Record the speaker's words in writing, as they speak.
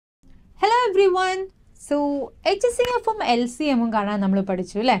everyone. So, HCF ഉം LCM ഉം കാണാൻ നമ്മൾ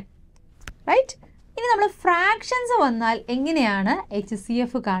പഠിച്ചു അല്ലേ? റൈറ്റ്? ഇനി നമ്മൾ ഫ്രാക്ഷൻസ് വന്നാൽ എങ്ങനെയാണ്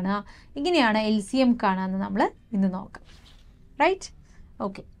HCF കാണുക, എങ്ങനെയാണ് LCM കാണുക എന്ന് നമ്മൾ ഇന്ന് നോക്കാം. Right?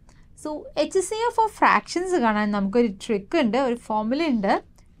 Okay. So HCF of fractions കാണാൻ നമുക്കൊരു ട്രിക്ക് ഉണ്ട്, ഒരു ഫോർമുല ഉണ്ട്.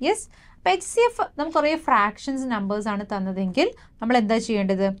 യെസ്. അപ്പോൾ HCF നമുക്ക് കുറേ ഫ്രാക്ഷൻസ് നമ്പേഴ്സ് ആണ് തന്നതെങ്കിൽ നമ്മൾ എന്താ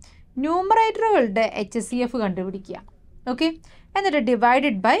ചെയ്യേണ്ടത്? ന്യൂമറേറ്ററുകളുടെ HCF കണ്ടുപിടിക്കുക. ഓക്കെ. എന്നിട്ട്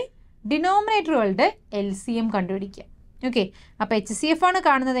ഡിവൈഡഡ് ബൈ ഡിനോമിനേറ്ററുകളുടെ LCM കണ്ടുപിടിക്കുക. ഓക്കെ. അപ്പോൾ HCF ആണ്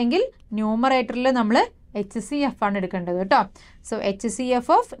കാണുന്നതെങ്കിൽ ന്യൂമറേറ്ററിൽ നമ്മൾ HCF ആണ് എടുക്കേണ്ടത് കേട്ടോ. So HCF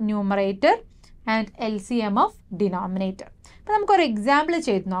of numerator and LCM of denominator. അപ്പോൾ നമുക്കൊരു എക്സാമ്പിൾ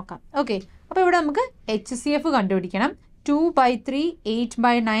ചെയ്ത് നോക്കാം. ഓക്കെ. അപ്പോൾ ഇവിടെ നമുക്ക് HCF കണ്ടുപിടിക്കണം. 2/3,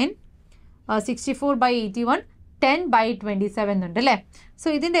 8/9, 64/81, 10/27 ഉണ്ട് അല്ലേ? സോ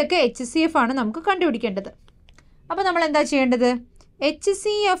ഇതിൻ്റെയൊക്കെ HCF ആണ് നമുക്ക് കണ്ടുപിടിക്കേണ്ടത്. അപ്പോൾ നമ്മൾ എന്താ ചെയ്യേണ്ടത്?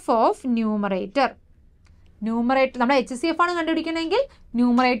 HCF ഓഫ് ന്യൂമറേറ്റർ നമ്മൾ HCF ആണ് കണ്ടുപിടിക്കണമെങ്കിൽ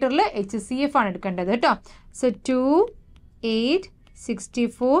ന്യൂമറേറ്ററിൽ HCF ആണ് എടുക്കേണ്ടത് കേട്ടോ. സോ 2, 8,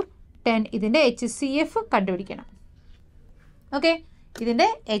 64, 10 ഇതിൻ്റെ HCF കണ്ടുപിടിക്കണം. ഓക്കെ. ഇതിൻ്റെ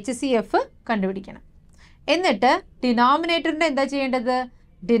HCF കണ്ടുപിടിക്കണം. എന്നിട്ട് ഡിനോമിനേറ്ററിൻ്റെ എന്താ ചെയ്യേണ്ടത്?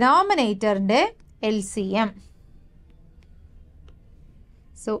 ഡിനോമിനേറ്ററിൻ്റെ LCM.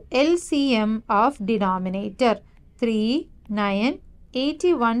 So LCM of denominator 3, 9,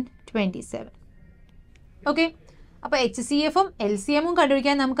 81, 27. Okay. അപ്പോൾ HCFും LCMും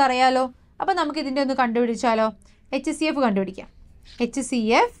കണ്ടുപിടിക്കാൻ നമുക്കറിയാലോ. അപ്പോൾ നമുക്ക് ഇതിൻ്റെ ഒന്ന് കണ്ടുപിടിച്ചാലോ? HCF കണ്ടുപിടിക്കാം.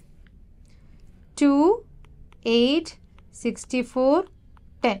 HCF 2, 8, 64,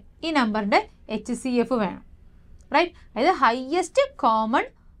 10 ഈ നമ്പറിൻ്റെ HCF വേണം. റൈറ്റ്? അതായത് ഹയസ്റ്റ് കോമൺ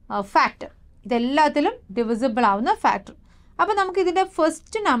ഫാക്ടർ, ഇതെല്ലാത്തിലും ഡിവിസിബിൾ ആവുന്ന ഫാക്ടർ. അപ്പോൾ നമുക്ക് ഇതിൻ്റെ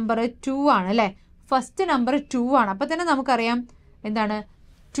ഫസ്റ്റ് നമ്പർ 2 ആണ് അല്ലേ? ഫസ്റ്റ് നമ്പർ 2 ആണ്. അപ്പോൾ തന്നെ നമുക്കറിയാം എന്താണ്?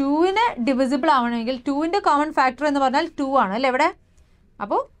 2ന് ഡിവിസിബിൾ ആവണമെങ്കിൽ 2ൻ്റെ കോമൺ ഫാക്ടർ എന്ന് പറഞ്ഞാൽ 2 ആണ് അല്ലേ ഇവിടെ?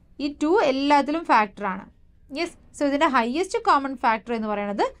 അപ്പോൾ ഈ 2 എല്ലാത്തിലും ഫാക്ടറാണ്. യെസ്. സോ ഇതിൻ്റെ ഹയസ്റ്റ് കോമൺ ഫാക്ടർ എന്ന്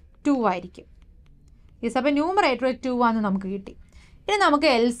പറയുന്നത് 2 ആയിരിക്കും. യെസ്. അപ്പോൾ ന്യൂമറേറ്റർ 2 ആണെന്ന് നമുക്ക് കിട്ടി. ഇനി നമുക്ക്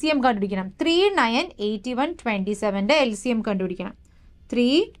LCM കണ്ടുപിടിക്കണം. 3, 9, 81, 27ൻ്റെ LCM കണ്ടുപിടിക്കണം.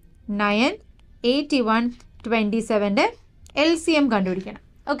 3, 9, 81, 27ൻ്റെ LCM കണ്ടുപിടിക്കണം.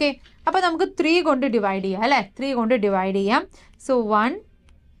 ഓക്കെ. അപ്പോൾ നമുക്ക് 3 കൊണ്ട് ഡിവൈഡ് ചെയ്യാം അല്ലേ? 3 കൊണ്ട് ഡിവൈഡ് ചെയ്യാം. സോ 1,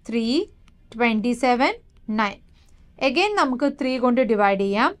 3, 27, 9. എഗെയിൻ നമുക്ക് 3 കൊണ്ട് ഡിവൈഡ്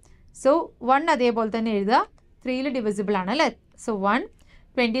ചെയ്യാം. സോ 1 അതേപോലെ തന്നെ എഴുതുക. 3ൽ ഡിവിസിബിൾ ആണ് അല്ലേ? സോ 1,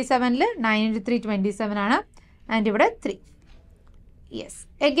 27ൽ 9 × 3 27 ആണ്. ആൻഡ് ഇവിടെ 3. യെസ്.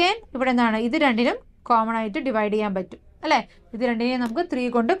 എഗെയിൻ ഇവിടെ എന്താണ്? ഇത് രണ്ടിനും കോമൺ ആയിട്ട് ഡിവൈഡ് ചെയ്യാൻ പറ്റും അല്ലേ? ഇത് രണ്ടിനെയും നമുക്ക് 3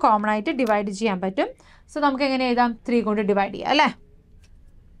 കൊണ്ട് കോമൺ ആയിട്ട് ഡിവൈഡ് ചെയ്യാൻ പറ്റും. സോ നമുക്ക് എങ്ങനെ എഴുതാം? 3 കൊണ്ട് ഡിവൈഡ് ചെയ്യാം അല്ലേ?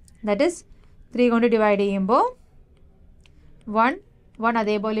 ദാറ്റ് ഈസ് 3 കൊണ്ട് ഡിവൈഡ് ചെയ്യുമ്പോൾ 1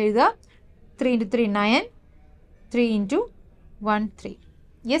 അതേപോലെ എഴുതുക. 3 × 3 9, 3 × 1 3.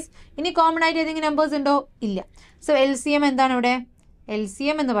 യെസ്. ഇനി കോമൺ ആയിട്ട് ഏതെങ്കിലും നമ്പേഴ്സ് ഉണ്ടോ? ഇല്ല. സോ LCM എന്താണ് ഇവിടെ?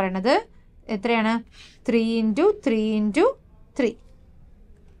 LCM എന്ന് പറയുന്നത് എത്രയാണ്? 3 × 3 × 3.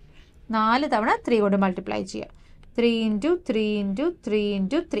 4 തവണ 3 കൊണ്ട് മൾട്ടിപ്ലൈ ചെയ്യുക. 3 × 3 × 3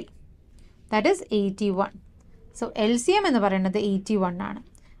 × 3. That is 81. സോ LCM എന്ന് പറയുന്നത് 81 ആണ്.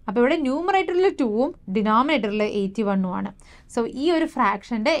 അപ്പോൾ ഇവിടെ ന്യൂമറേറ്ററിൽ 2ഉം ഡിനോമിനേറ്ററിൽ 81ഉം ആണ്. സോ ഈ ഒരു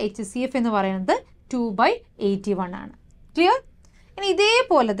ഫ്രാക്ഷൻ്റെ HCF എന്ന് പറയുന്നത് 2/81 ആണ്. ക്ലിയർ? ഇനി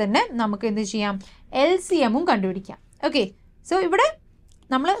ഇതേപോലെ തന്നെ നമുക്ക് എന്ത് ചെയ്യാം? LCMും കണ്ടുപിടിക്കാം. ഓക്കെ. സോ ഇവിടെ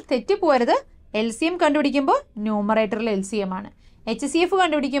നമ്മൾ തെറ്റിപ്പോരുത്. LCM കണ്ടുപിടിക്കുമ്പോൾ ന്യൂമറേറ്ററിൽ LCM ആണ്. HCF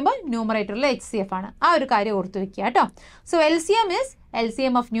കണ്ടുപിടിക്കുമ്പോൾ ന്യൂമറേറ്ററിൽ HCF ആണ്. ആ ഒരു കാര്യം ഓർത്ത് വെക്കുക കേട്ടോ. So LCM is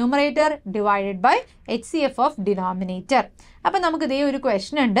LCM of numerator divided by HCF of denominator. അപ്പോൾ നമുക്ക് ഇതേ ഒരു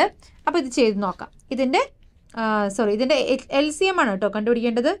ക്വസ്റ്റൻ ഉണ്ട്. അപ്പോൾ ഇത് ചെയ്ത് നോക്കാം. ഇതിൻ്റെ LCM ആണ് കേട്ടോ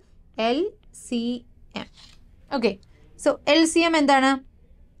കണ്ടുപിടിക്കേണ്ടത്. LCM. ഓക്കെ. സോ LCM എന്താണ്?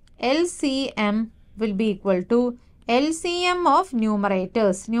 LCM will be equal to LCM of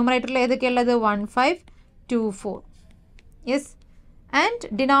numerators. ന്യൂമറേറ്ററിൽ ഏതൊക്കെയുള്ളത്? 1, 5, 2, 4. യെസ്. ആൻഡ്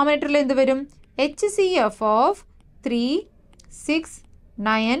ഡിനോമിനേറ്ററിൽ എന്ത് വരും? HCF of 3, 6,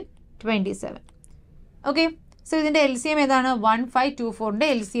 9, 27. ഓക്കെ. സോ ഇതിൻ്റെ LCM ഏതാണ്? 1, 5, 2, 4ൻ്റെ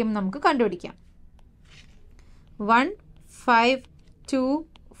LCM നമുക്ക് കണ്ടുപിടിക്കാം. 1, 5, 2,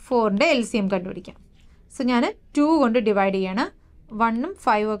 4ൻ്റെ LCM കണ്ടുപിടിക്കാം. സോ ഞാൻ 2 കൊണ്ട് ഡിവൈഡ് ചെയ്യണം. 1ഉം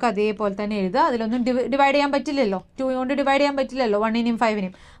 5ഉം ഒക്കെ അതേപോലെ തന്നെ എഴുതുക. അതിലൊന്നും ഡിവൈഡ് ചെയ്യാൻ പറ്റില്ലല്ലോ. 2 കൊണ്ട് ഡിവൈഡ് ചെയ്യാൻ പറ്റില്ലല്ലോ 1നെയും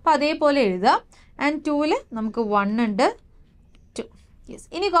 5നെയും. അപ്പോൾ അതേപോലെ എഴുതുക. ആൻഡ് 2ൽ നമുക്ക് 1 ഉണ്ട്, 2. യെസ്.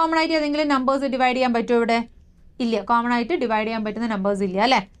 ഇനി കോമൺ ആയിട്ട് ഏതെങ്കിലും നമ്പേഴ്സ് ഡിവൈഡ് ചെയ്യാൻ പറ്റുമോ ഇവിടെ? ഇല്ല. കോമൺ ആയിട്ട് ഡിവൈഡ് ചെയ്യാൻ പറ്റുന്ന നമ്പേഴ്സ് ഇല്ല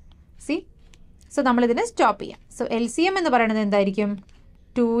അല്ലേ? സി. സോ നമ്മളിതിനെ സ്റ്റോപ്പ് ചെയ്യാം. സോ LCM എന്ന് പറയുന്നത് എന്തായിരിക്കും?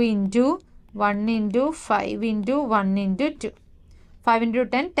 2 × 1 × 5 × 1 × 2. 5 into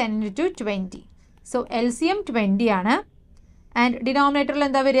 10, 10 into 20. So LCM 20 ആണ്. ആൻഡ് ഡിനോമിനേറ്ററിൽ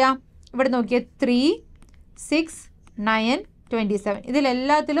എന്താ വരിക? ഇവിടെ നോക്കിയ 3, 6, 9, 27.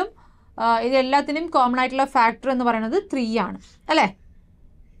 ഇതിലെല്ലാത്തിനും കോമൺ ആയിട്ടുള്ള ഫാക്ടർ എന്ന് പറയുന്നത് 3 ആണ് അല്ലേ?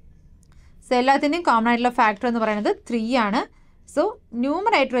 സോ എല്ലാത്തിൻ്റെയും കോമൺ ആയിട്ടുള്ള ഫാക്ടർ എന്ന് പറയുന്നത് 3 ആണ്. So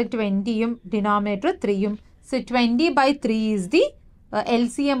numerator 20യും denominator 3യും. So 20/3 is the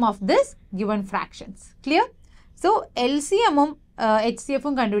LCM of this given fractions. Clear? So LCMും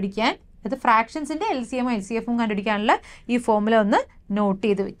HCFും കണ്ടുപിടിക്കാൻ, അത് ഫ്രാക്ഷൻസിൻ്റെ LCMും HCFും കണ്ടുപിടിക്കാനുള്ള ഈ ഫോർമുല ഒന്ന് നോട്ട്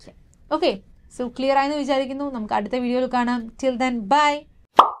ചെയ്ത് വെക്കുക. ഓക്കെ, സോ ക്ലിയർ ആയെന്ന് വിചാരിക്കുന്നു. നമുക്ക് അടുത്ത വീഡിയോയിൽ കാണാം. Till then bye.